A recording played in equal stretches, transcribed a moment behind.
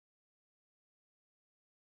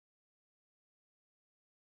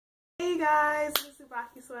guys, this is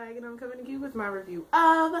TsubakiSwagg and I'm coming to you with my review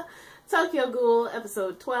of Tokyo Ghoul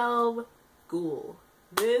episode 12, Ghoul.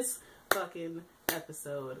 This fucking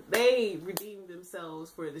episode. They redeemed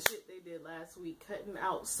themselves for the shit they did last week, cutting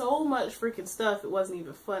out so much freaking stuff it wasn't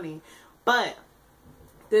even funny. But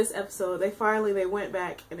this episode, they went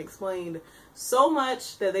back and explained so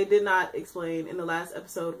much that they did not explain in the last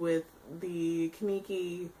episode with the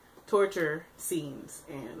Kaneki torture scenes,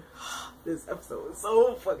 and this episode was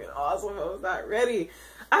so fucking awesome. I was not ready.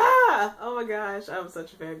 Oh my gosh, I was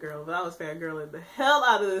such a fangirl, but I was fangirling the hell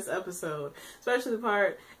out of this episode, especially the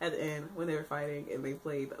part at the end when they were fighting and they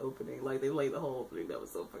played the opening, like they played the whole opening. That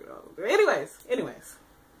was so fucking awesome. Anyways,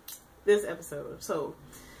 this episode. So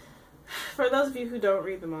for those of you who don't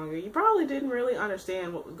read the manga, you probably didn't really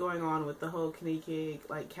understand what was going on with the whole Kaneki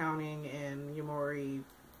like counting and Yamori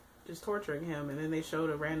just torturing him, and then they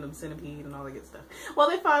showed a random centipede and all that good stuff. Well,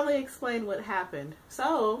 they finally explained what happened.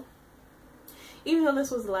 So even though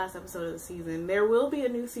this was the last episode of the season, there will be a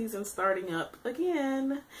new season starting up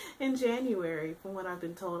again in January. From what I've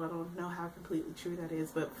been told, I don't know how completely true that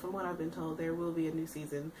is, but from what I've been told, there will be a new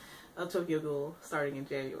season of Tokyo Ghoul starting in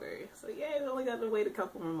January. So yeah, we only got to wait a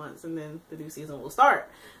couple more months and then the new season will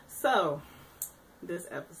start. So this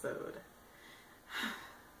episode.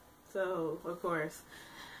 So of course,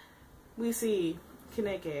 we see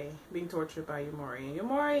Kaneki being tortured by Yamori. And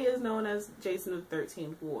Yamori is known as Jason the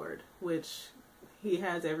 13th Ward, which he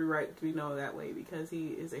has every right to be known that way because he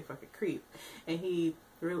is a fucking creep. And he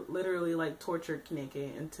literally like tortured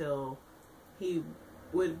Kaneki until he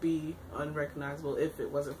would be unrecognizable if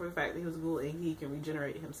it wasn't for the fact that he was a ghoul and he can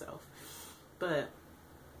regenerate himself. But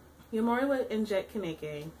Yamori would inject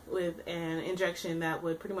Kaneki with an injection that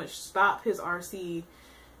would pretty much stop his RC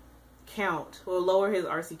count, or lower his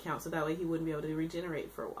RC count, so that way he wouldn't be able to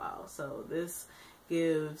regenerate for a while. So this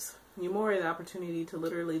gives Yamori the opportunity to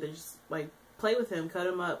literally just like play with him, cut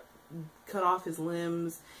him up, cut off his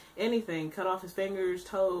limbs, anything, cut off his fingers,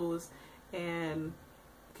 toes, and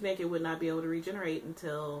Kaneki would not be able to regenerate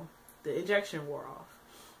until the injection wore off.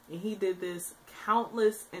 And he did this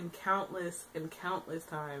countless and countless and countless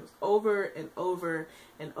times, over and over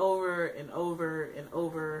and over and over and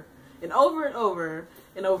over and over and over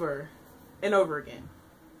and over and over again,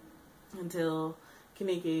 until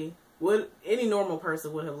Kaneki would, any normal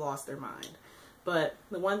person would have lost their mind. But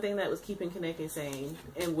the one thing that was keeping Kaneki sane,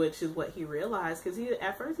 and which is what he realized, because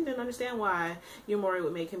at first he didn't understand why Yamori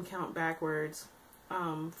would make him count backwards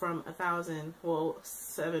from 1,000, well,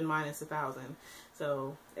 7 minus 1,000.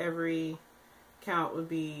 So every count would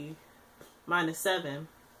be minus 7.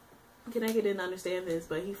 Kaneki didn't understand this,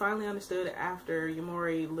 but he finally understood after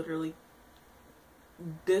Yamori literally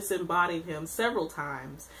disembodied him several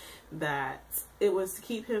times, that it was to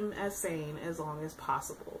keep him as sane as long as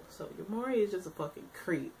possible. So Yamori is just a fucking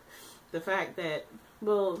creep. The fact that,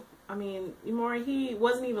 well, I mean, Yamori, he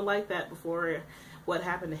wasn't even like that before what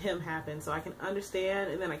happened to him happened, so I can understand,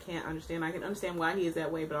 and then I can't understand. I can understand why he is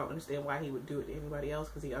that way, but I don't understand why he would do it to anybody else,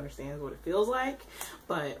 because he understands what it feels like.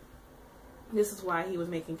 But this is why he was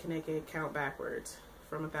making Kaneki count backwards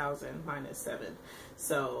from 1,000 minus 7.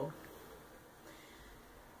 So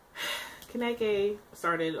Kaneki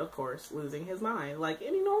started, of course, losing his mind, like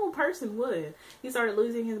any normal person would. He started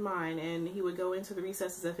losing his mind, and he would go into the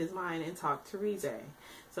recesses of his mind and talk to Rize.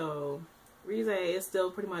 So Rize is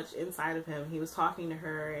still pretty much inside of him. He was talking to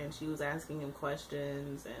her, and she was asking him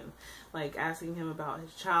questions, and like asking him about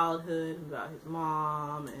his childhood, about his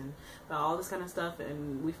mom, and about all this kind of stuff.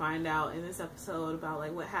 And we find out in this episode about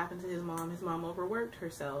like what happened to his mom. His mom overworked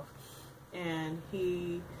herself, and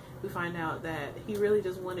we find out that he really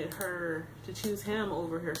just wanted her to choose him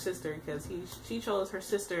over her sister, because she chose her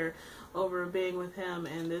sister over being with him,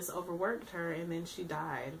 and this overworked her, and then she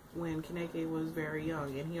died when Kaneki was very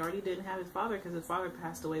young, and he already didn't have his father because his father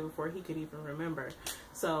passed away before he could even remember.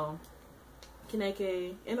 So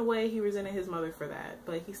Kaneki, in a way, he resented his mother for that,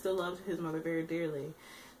 but he still loved his mother very dearly.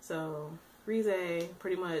 So Rize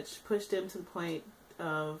pretty much pushed him to the point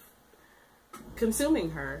of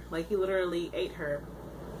consuming her. Like, he literally ate her.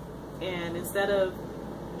 And instead of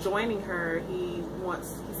joining her, he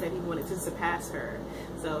said he wanted to surpass her.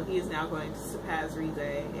 So he is now going to surpass Rize,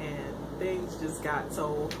 and things just got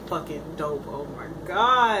so fucking dope. Oh my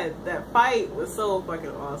god, that fight was so fucking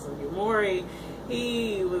awesome. Yamori,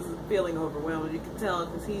 he was feeling overwhelmed. You could tell,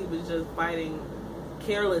 because he was just fighting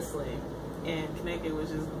carelessly, and Kaneki was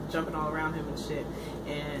just jumping all around him and shit.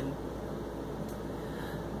 And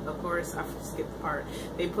of course, I skipped the part.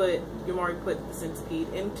 Yumori put the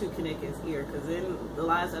centipede into Kaneki's ear, because in the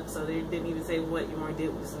last episode they didn't even say what Yumori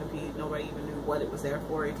did with the centipede. Nobody even knew what it was there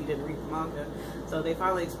for if you didn't read the manga. So they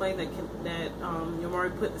finally explained that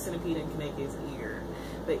Yumori put the centipede in Kaneki's ear.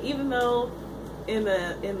 But even though in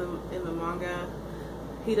the manga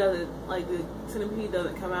he doesn't, like, the centipede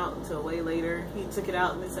doesn't come out until way later, he took it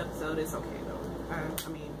out in this episode. It's okay though. I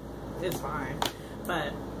mean, it's fine.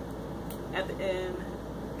 But at the end,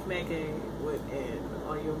 Kaneki went in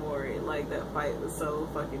on Yumori. Like, that fight was so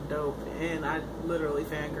fucking dope, and I literally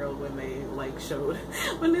fangirled when they like showed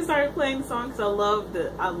when they started playing the song, because I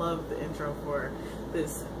love the intro for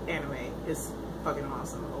this anime. It's fucking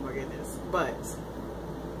awesome. Oh my goodness. But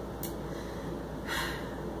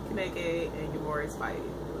Kaneki and Yumori's fight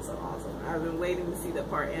was so awesome. I've been waiting to see that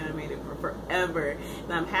part animated for forever,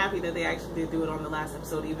 and I'm happy that they actually did do it on the last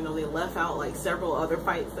episode, even though they left out like several other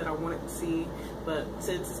fights that I wanted to see. But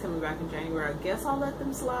since it's coming back in January, I guess I'll let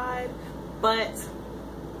them slide. But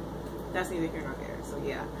that's neither here nor there. So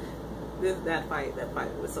yeah, that fight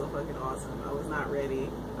was so fucking awesome. I was not ready.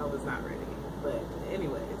 But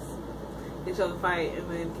anyways, they show the fight, and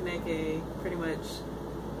then Kaneki pretty much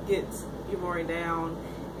gets Yumori down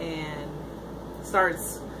and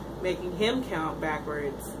starts making him count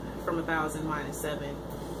backwards from 1,000 minus 7.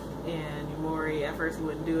 And Yumori, at first he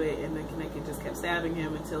wouldn't do it, and then Kaneki just kept stabbing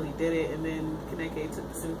him until he did it, and then Kaneki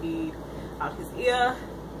took the centipede out his ear,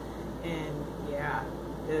 and yeah,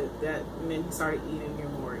 and then he started eating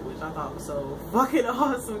Yumori, which I thought was so fucking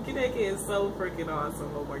awesome. Kaneki is so freaking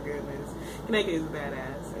awesome. Oh my goodness. Kaneki is a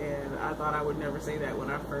badass, and I thought I would never say that when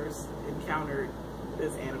I first encountered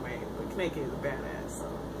this anime, but Kaneki is a badass,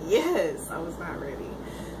 so yes, I was not ready.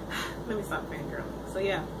 Let me stop fangirling. So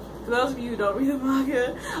yeah, for those of you who don't read the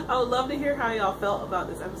manga, I would love to hear how y'all felt about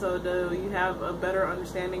this episode. Do you have a better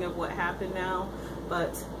understanding of what happened now?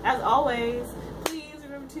 But as always, please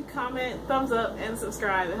remember to comment, thumbs up, and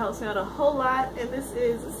subscribe. It helps me out a whole lot. And this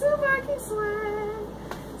is TsubakiSwagg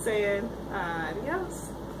saying adios.